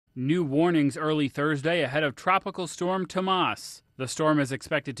New warnings early Thursday ahead of Tropical Storm Tomas. The storm is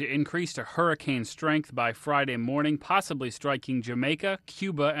expected to increase to hurricane strength by Friday morning, possibly striking Jamaica,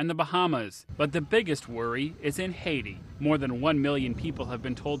 Cuba, and the Bahamas. But the biggest worry is in Haiti. More than 1 million people have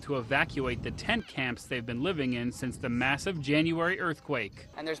been told to evacuate the tent camps they've been living in since the massive January earthquake.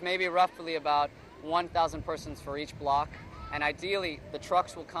 And there's maybe roughly about 1,000 persons for each block. And ideally, the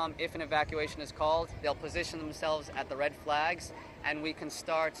trucks will come if an evacuation is called. They'll position themselves at the red flags, and we can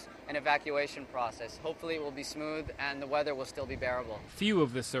start an evacuation process. Hopefully it will be smooth and the weather will still be bearable. Few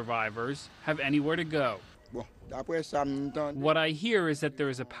of the survivors have anywhere to go. What I hear is that there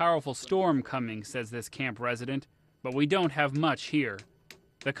is a powerful storm coming, says this camp resident, but we don't have much here.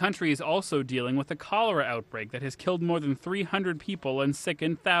 The country is also dealing with a cholera outbreak that has killed more than 300 people and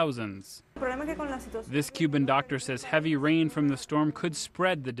sickened thousands. This Cuban doctor says heavy rain from the storm could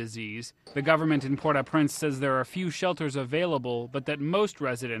spread the disease. The government in Port-au-Prince says there are few shelters available, but that most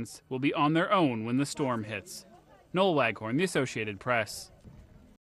residents will be on their own when the storm hits. Noel Waghorn, The Associated Press.